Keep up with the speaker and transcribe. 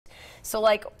So,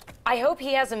 like, I hope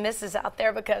he has a missus out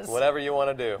there because whatever you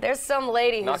want to do. There's some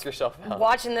lady Knock who's yourself out.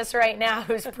 watching this right now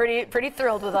who's pretty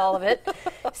thrilled with all of it.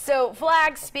 So,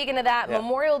 flags, speaking of that,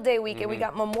 Memorial Day weekend, we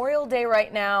got Memorial Day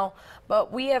right now,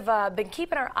 but we have been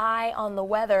keeping our eye on the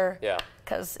weather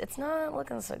because it's not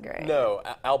looking so great. No,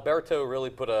 Alberto really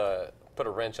put a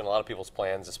wrench in a lot of people's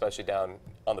plans, especially down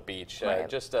on the beach.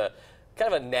 Just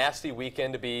kind of a nasty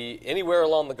weekend to be anywhere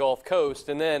along the Gulf Coast,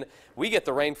 and then we get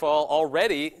the rainfall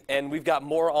already, and we've got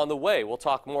more on the way. We'll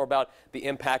talk more about the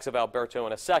impacts of Alberto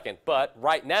in a second, but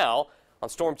right now on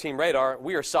Storm Team Radar,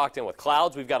 we are socked in with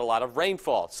clouds. We've got a lot of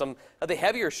rainfall. Some of the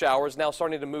heavier showers now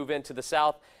starting to move into the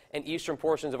south and eastern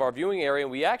portions of our viewing area,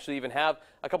 and we actually even have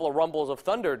a couple of rumbles of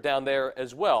thunder down there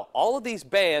as well. All of these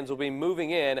bands will be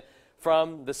moving in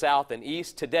from the south and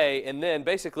east today, and then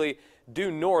basically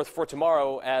due north for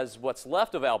tomorrow as what's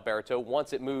left of Alberto,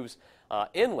 once it moves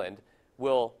inland,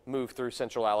 will move through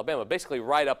central Alabama, basically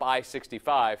right up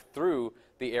I-65 through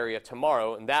the area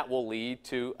tomorrow, and that will lead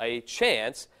to a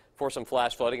chance for some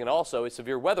flash flooding and also a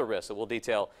severe weather risk that we'll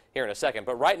detail here in a second.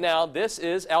 But right now, this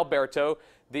is Alberto.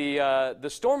 The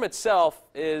storm itself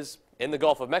is in the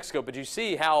Gulf of Mexico, but you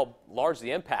see how large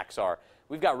the impacts are.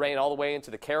 We've got rain all the way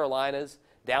into the Carolinas,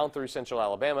 down through central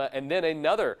Alabama, and then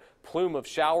another plume of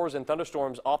showers and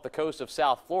thunderstorms off the coast of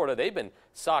South Florida. They've been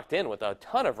socked in with a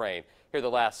ton of rain here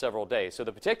the last several days. So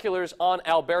the particulars on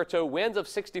Alberto, winds of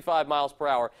 65 miles per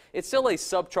hour. It's still a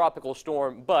subtropical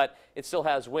storm, but it still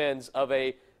has winds of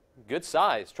a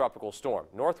good-sized tropical storm.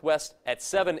 Northwest at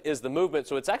 7 is the movement,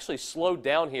 so it's actually slowed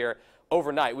down here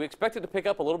overnight. We expect it to pick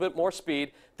up a little bit more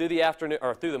speed through the afternoon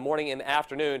or through the morning and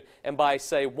afternoon, and by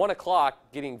say 1 o'clock,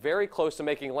 getting very close to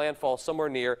making landfall somewhere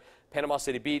near Panama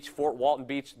City Beach, Fort Walton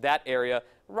Beach, that area,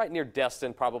 right near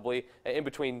Destin, probably in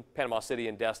between Panama City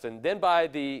and Destin. Then by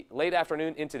the late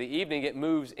afternoon into the evening, it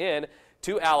moves in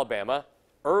to Alabama.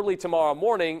 Early tomorrow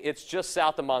morning, it's just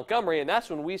south of Montgomery, and that's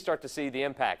when we start to see the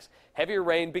impacts. Heavier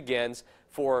rain begins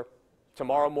for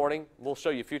tomorrow morning. We'll show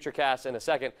you futurecasts in a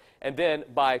second. And then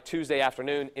by Tuesday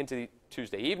afternoon into the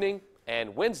Tuesday evening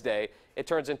and Wednesday, it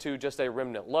turns into just a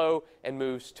remnant low and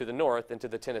moves to the north into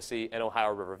the Tennessee and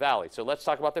Ohio River Valley. So let's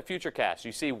talk about the futurecast.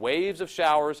 You see waves of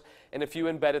showers and a few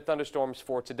embedded thunderstorms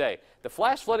for today. The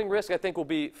flash flooding risk, I think, will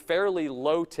be fairly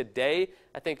low today.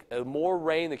 I think more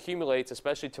rain accumulates,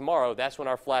 especially tomorrow. That's when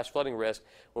our flash flooding risk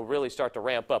will really start to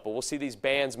ramp up. But we'll see these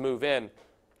bands move in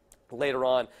later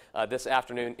on this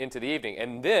afternoon into the evening.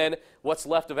 And then what's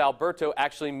left of Alberto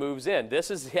actually moves in. This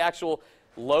is the actual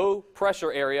low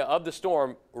pressure area of the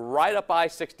storm right up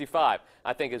I-65,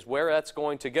 I think is where that's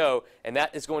going to go, and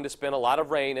that is going to spin a lot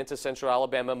of rain into central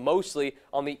Alabama, mostly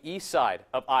on the east side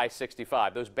of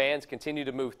I-65. Those bands continue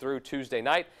to move through Tuesday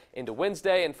night into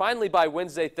Wednesday, and finally by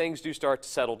Wednesday things do start to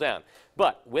settle down.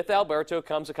 But with Alberto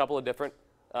comes a couple of different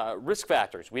risk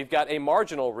factors. We've got a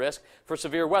marginal risk for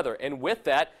severe weather, and with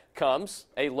that comes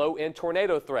a low-end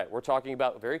tornado threat. We're talking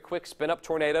about very quick spin-up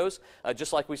tornadoes,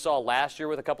 just like we saw last year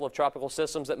with a couple of tropical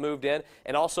systems that moved in,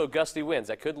 and also gusty winds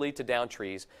that could lead to downed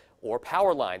trees or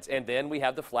power lines. And then we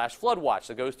have the flash flood watch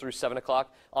that goes through 7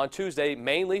 o'clock on Tuesday,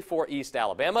 mainly for East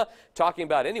Alabama, talking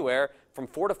about anywhere from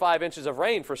 4 to 5 inches of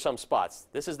rain for some spots.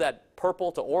 This is that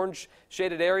purple to orange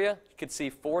shaded area. You could see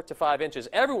 4 to 5 inches.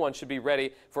 Everyone should be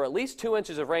ready for at least 2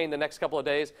 inches of rain the next couple of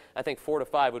days. I think 4 to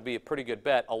 5 would be a pretty good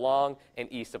bet along and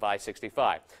east of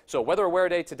I-65. So weather aware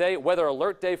day today, weather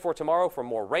alert day for tomorrow for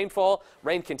more rainfall.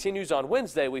 Rain continues on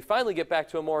Wednesday. We finally get back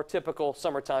to a more typical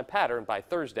summertime pattern by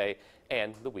Thursday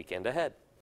and the weekend ahead.